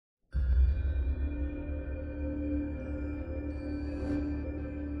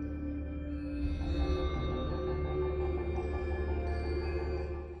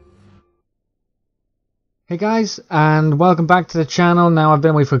Hey guys, and welcome back to the channel. Now, I've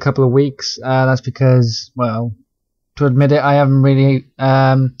been away for a couple of weeks. That's because, well, to admit it, I haven't really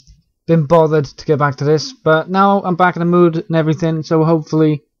been bothered to get back to this. But now I'm back in the mood and everything, so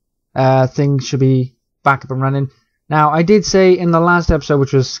hopefully things should be back up and running. Now, I did say in the last episode,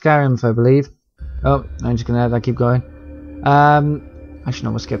 which was Skyrim, I believe. Oh, I'm just gonna let that keep going. Actually,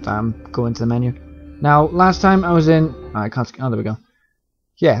 no, we'll skip that. I'm going to the menu. Now, last time I was in... I can't... Oh, there we go.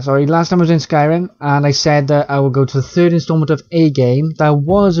 Yeah, sorry, last time I was in Skyrim, and I said that I will go to the third installment of a game. That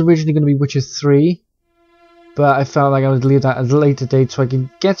was originally going to be Witcher 3, but I felt like I would leave that at a later date so I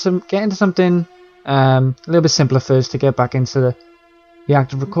can get into something a little bit simpler first to get back into the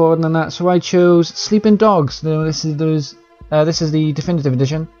act of recording and that. So I chose Sleeping Dogs. Now, this is the definitive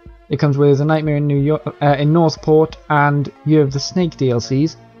edition. It comes with A Nightmare in New York, in Northport, and Year of the Snake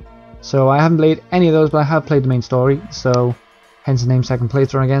DLCs. So I haven't played any of those, but I have played the main story. So hence the name second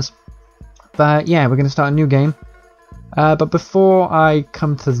playthrough, I guess. But yeah, we're going to start a new game. But before I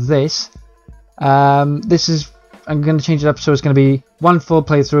come to this, I'm going to change it up so it's going to be one full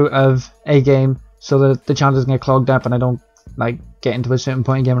playthrough of a game, so that the channel doesn't get clogged up and I don't get into a certain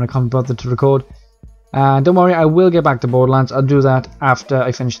point again when I can't bother to record. Don't worry, I will get back to Borderlands. I'll do that after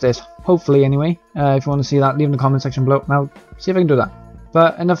I finish this, hopefully anyway. If you want to see that, leave in the comment section below and I'll see if I can do that.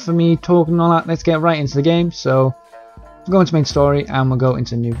 But enough for me talking and all that, let's get right into the game. So we'll go into main story and we'll go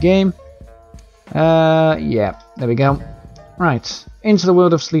into new game. Yeah, there we go. Right, into the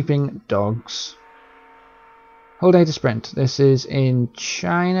world of Sleeping Dogs. Hold A to sprint. This is in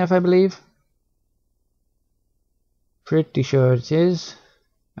China, if I believe. Pretty sure it is.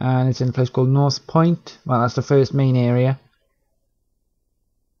 And it's in a place called North Point. Well, that's the first main area.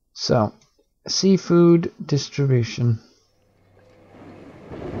 So, seafood distribution.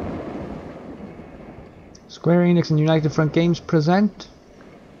 Square Enix and United Front Games present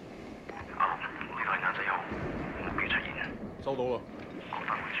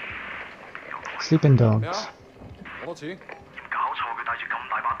Sleeping Dogs.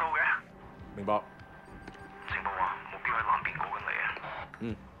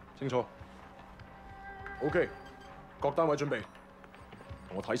 OK，各單位準備，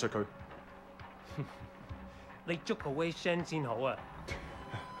同我睇實佢。你捉個 Wei Shen 先好啊！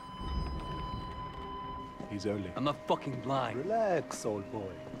 He's only. I'm not fucking blind. Relax, old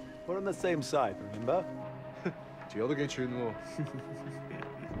boy. We're on the same side, remember? 條友都幾串喎。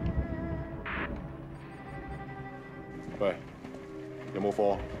喂，有冇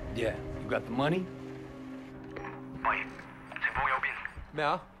貨？ Yeah, you got the money? 喂，前方右邊咩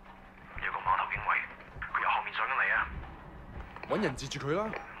啊？有個碼頭警衛，佢由後面上緊嚟啊！揾人截住佢啦！冇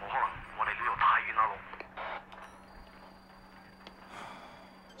可能，我哋呢度太遠啦路。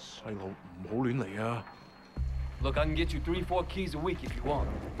細路唔好亂嚟啊！ Look, I can get you 3-4 keys a week if you want.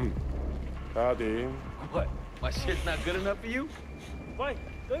 睇下點？ What? My shit's not good enough for you? 喂，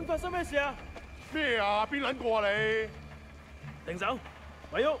究竟發生咩事啊？咩啊？邊撚個啊你？停手，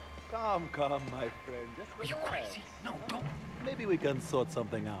咪喐！ Come, my friend. Just Are you relax. crazy? No, don't. Maybe we can sort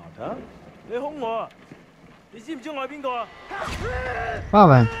something out, huh? 你兇我啊！你知唔知我係邊個啊？ Well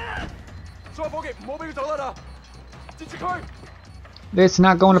then, 所有伙計唔好俾佢走甩啊！截住佢！ it's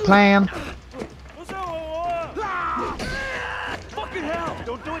not going to plan. 好傷害我啊 ！Fucking hell!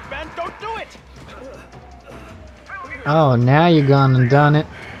 Don't do it, man! Don't do it! Oh, now you're gone and done it.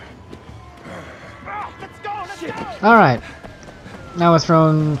 Let's go! Let's go! Alright. Now we're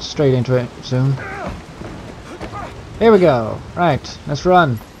thrown straight into it soon. Here we go. Right, let's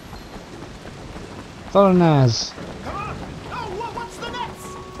run. Follow Naz. Come on! Oh, what's the next?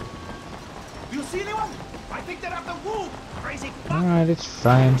 Do you see anyone? I think they're after Wu. Crazy. Alright, it's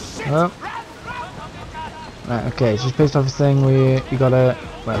fine. Oh. Right, okay, so it's based off a thing where you gotta...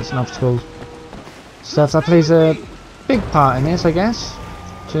 Well, it's an obstacle stuff that plays a big part in this, I guess.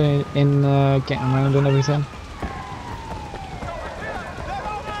 In getting around and everything.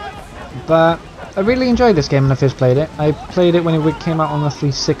 But I really enjoyed this game when I first played it. I played it when it came out on the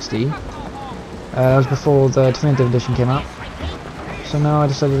 360. That was before the definitive edition came out. So now I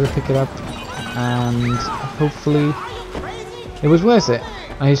decided to pick it up, and hopefully it was worth it.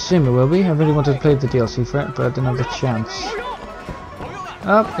 I assume it will be. I really wanted to play the DLC for it, but I didn't have the chance.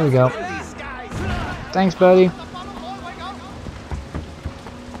 Oh, there we go. Thanks, buddy.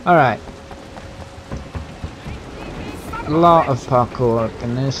 Alright. A lot of parkour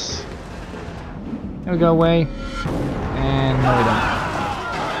in this. Here we go, Wei. And no we don't.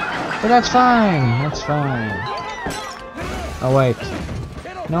 But that's fine. That's fine. Oh wait.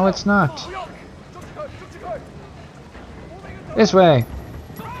 No, it's not. This way.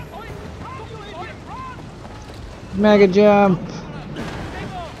 Mega jump.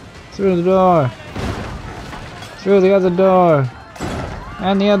 Through the door. Through the other door.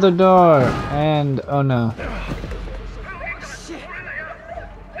 And the other door. And oh no. Come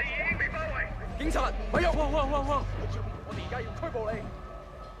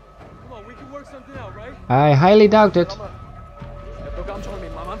on, we can work something out, right? I highly doubt it.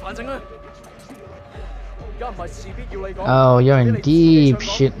 Oh, you're in deep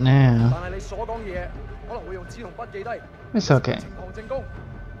shit now. It's okay.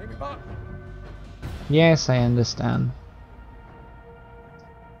 Yes, I understand.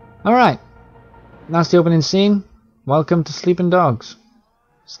 Alright. That's the opening scene. Welcome to Sleeping Dogs.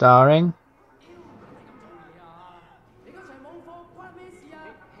 Starring... Hey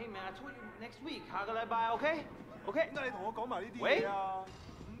man, I told you next week. How can I buy? Okay? Okay. Wait. Wei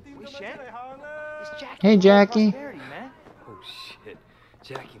Shen? It's Jackie. Hey, Jackie. Man. Oh shit,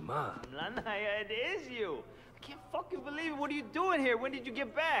 Jackie Ma. Lanaya, it is you. I can't fucking believe it. What are you doing here? When did you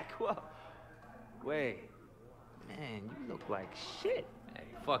get back? Well, wait. Man, you look like shit. Hey,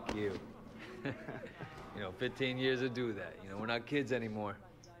 fuck you. 15 years to do that. We're not kids anymore.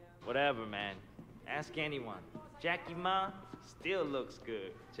 Whatever, man. Ask anyone. Jackie Ma still looks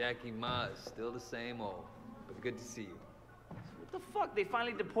good. Jackie Ma is still the same old, but good to see you. What the fuck? They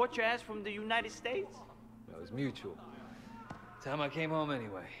finally deport your ass from the United States? It was mutual. Time I came home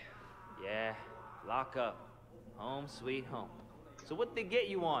anyway. Yeah, lock up. Home sweet home. So what they get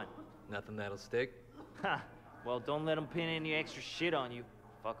you on? Nothing that'll stick. Ha! Well, don't let them pin any extra shit on you.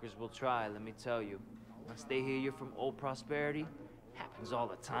 Fuckers will try, let me tell you. Once they hear you're from old prosperity, happens all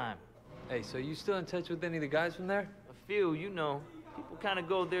the time. Hey, so you still in touch with any of the guys from there? A few, you know. People kind of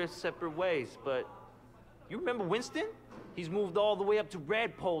go their separate ways, but... You remember Winston? He's moved all the way up to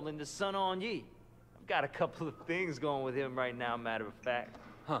Redpole in the Sun On Ye. I've got a couple of things going with him right now, matter of fact.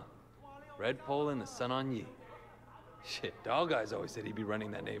 Huh. Redpole and the Sun On Ye. Shit, Dog Eyes always said he'd be running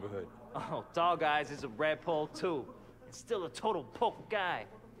that neighborhood. Oh, Dog Eyes is a Redpole too. And still a total poke guy.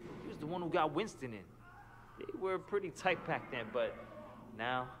 He was the one who got Winston in. They were pretty tight back then, but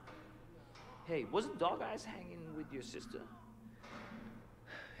now... Hey, wasn't Dog Eyes hanging with your sister?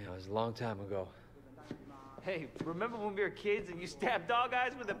 Yeah, it was a long time ago. Hey, remember when we were kids and you stabbed Dog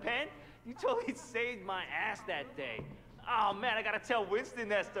Eyes with a pen? You totally saved my ass that day. Oh man, I gotta tell Winston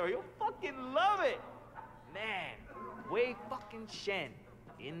that story. He'll fucking love it. Man, Wei fucking Shen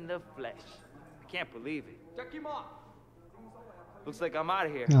in the flesh. I can't believe it. Jackie Ma. Looks like I'm out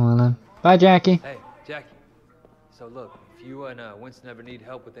of here. Oh, well then. Bye, Jackie. Hey, Jackie. So look, if you and Winston ever need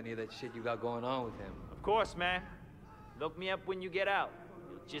help with any of that shit you got going on with him... Of course, man. Look me up when you get out.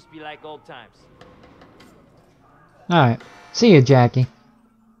 It'll just be like old times. Alright. See you, Jackie.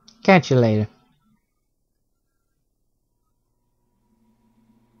 Catch you later.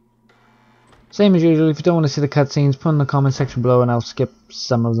 Same as usual, if you don't want to see the cutscenes, put in the comment section below and I'll skip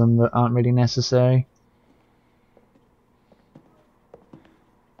some of them that aren't really necessary.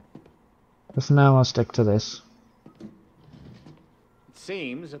 But for now, I'll stick to this. It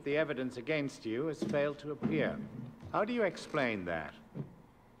seems that the evidence against you has failed to appear. How do you explain that?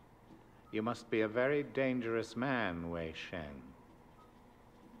 You must be a very dangerous man, Wei Shen.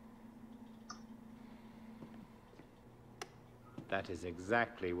 That is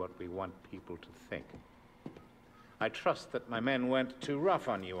exactly what we want people to think. I trust that my men weren't too rough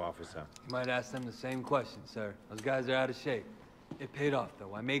on you, officer. You might ask them the same question, sir. Those guys are out of shape. It paid off,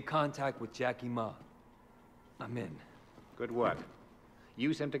 though. I made contact with Jackie Ma. I'm in. Good work.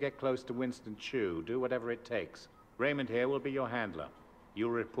 Use him to get close to Winston Chu. Do whatever it takes. Raymond here will be your handler.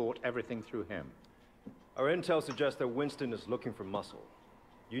 You'll report everything through him. Our intel suggests that Winston is looking for muscle.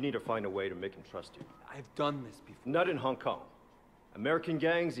 You need to find a way to make him trust you. I've done this before. Not in Hong Kong. American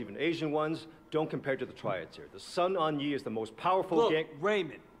gangs, even Asian ones, don't compare to the triads here. The Sun On Ye is the most powerful gang... Look,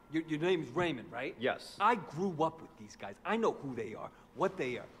 Raymond. Your name is Raymond, right? Yes. I grew up with these guys. I know who they are, what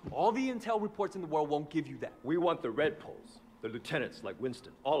they are. All the intel reports in the world won't give you that. We want the Red Poles, the lieutenants like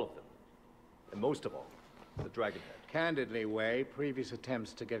Winston, all of them. And most of all, the Dragonhead. Candidly, Wei, previous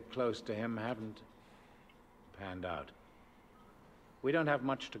attempts to get close to him haven't panned out. We don't have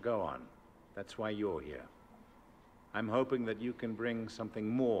much to go on. That's why you're here. I'm hoping that you can bring something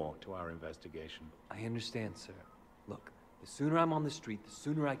more to our investigation. I understand, sir. Look, the sooner I'm on the street, the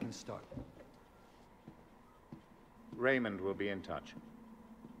sooner I can start. Raymond will be in touch.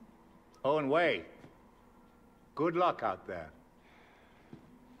 Oh, and Wei, good luck out there.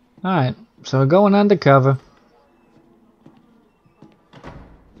 Alright, so we're going undercover.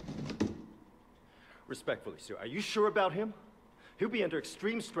 Respectfully, sir, are you sure about him? He'll be under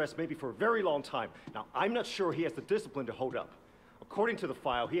extreme stress maybe for a very long time. Now, I'm not sure he has the discipline to hold up. According to the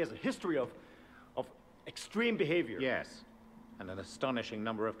file, he has a history of extreme behavior. Yes, and an astonishing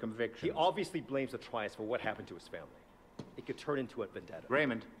number of convictions. He obviously blames the Triads for what happened to his family. It could turn into a vendetta.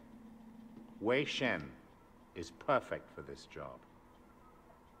 Raymond, Wei Shen is perfect for this job.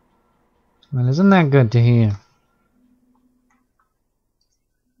 Well, isn't that good to hear?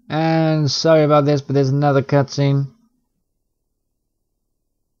 And sorry about this, but there's another cutscene.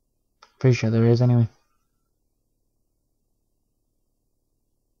 Pretty sure there is anyway.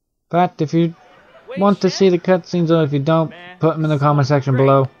 But if you want to see the cutscenes, or if you don't, put them in the comment section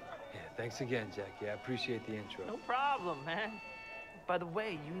below. Yeah, thanks again, Jackie. I appreciate the intro. No problem, man. By the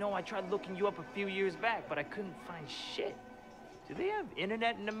way, you know I tried looking you up a few years back, but I couldn't find shit. Do they have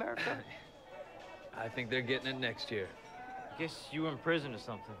internet in America? I think they're getting it next year. Guess you were in prison or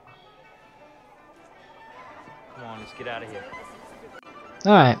something. Come on, let's get out of here.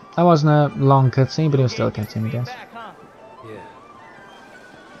 Alright, that wasn't a long cutscene, but it was still a cutscene, I guess. Back, huh? Yeah.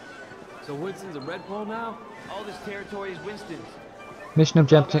 So Winston's a Red Pole now? All this territory is Winston's. Mission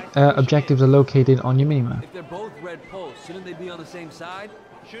objectives are located on your minimap. If they're both Red Poles, shouldn't they be on the same side?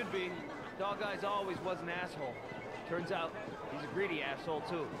 Should be. Dog Eyes always was an asshole. Turns out, he's a greedy asshole,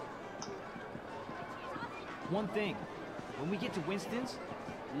 too. One thing. When we get to Winston's,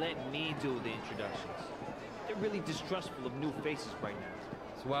 let me do the introductions. They're really distrustful of new faces right now.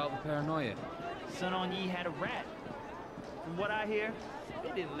 It's wild and paranoia. Sun On Yee had a rat. From what I hear, they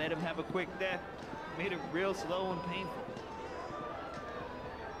didn't let him have a quick death. Made it real slow and painful.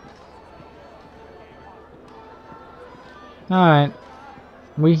 Alright.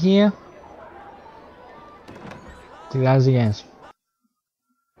 We here? Dude, as he is.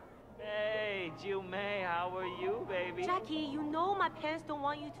 Hey, Jill May, how are you, baby? Jackie, you know my parents don't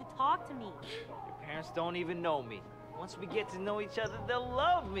want you to talk to me. Your parents don't even know me. Once we get to know each other, they'll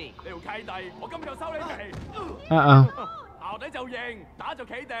love me. 你條契弟，我今日就收你皮。Uh-oh. 校底就認，打就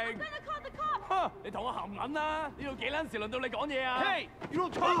企定。哼，你同我含撚啦！呢度幾撚時輪到你講嘢啊 Hey, you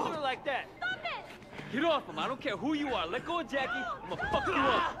don't talk to her like that. Get off him. I don't care who you are. Let go of Jackie. I'm gonna fuck you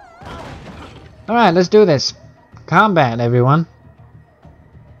up. Alright, let's do this. Combat, everyone.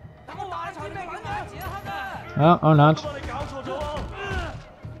 Oh, or not.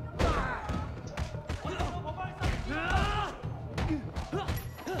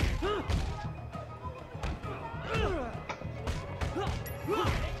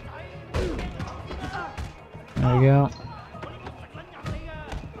 There we go.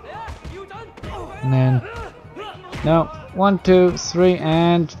 And then, no, 1, 2, 3,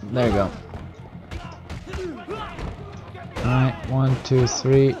 and there you go. Alright, 1, 2,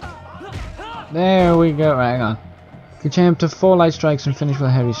 3. There we go. Right, hang on. You can chain up to 4 light strikes and finish with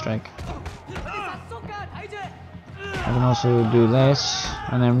a heavy strike. I can also do this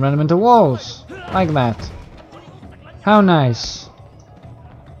and then run them into walls like that. How nice!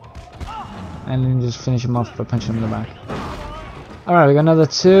 And then just finish him off by punching him in the back. Alright, we got another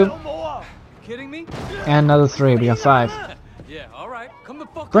 2. Kidding me? And another 3. We got 5. Yeah, alright. Come the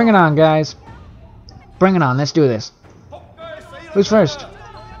fuck Bring it on, guys. Bring it on. Let's do this. Who's first?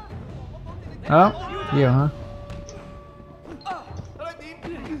 Oh, you, huh?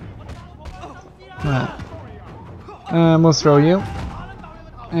 Right. We'll throw you.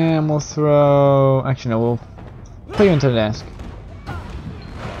 And we'll throw... Actually, no, we'll put you into the desk.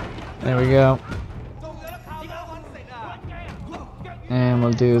 There we go. And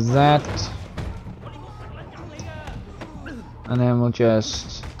we'll do that. And then we'll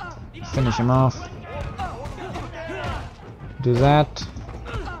just finish him off. Do that.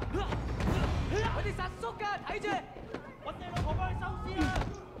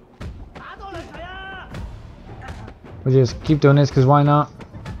 We'll just keep doing this because why not?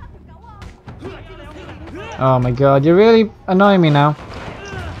 Oh my god, you're really annoying me now.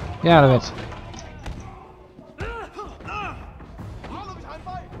 Get out of it.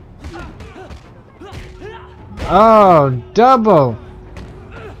 Oh, double!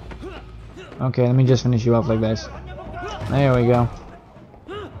 Okay, let me just finish you off like this. There we go. Are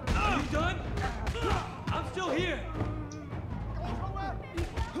you done? I'm still here.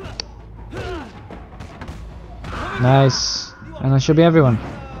 Nice. And that should be everyone.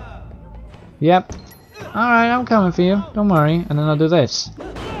 Yep. Alright, I'm coming for you. Don't worry. And then I'll do this.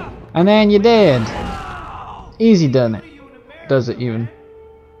 And then you did. Easy done it. Does it even.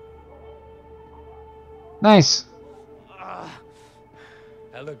 Nice.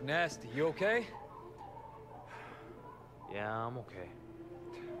 That looked nasty. You okay? Yeah, I'm okay.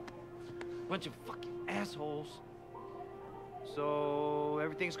 Bunch of fucking assholes. So,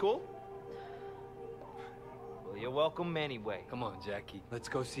 everything's cool? Well, you're welcome anyway. Come on, Jackie. Let's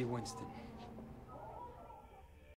go see Winston.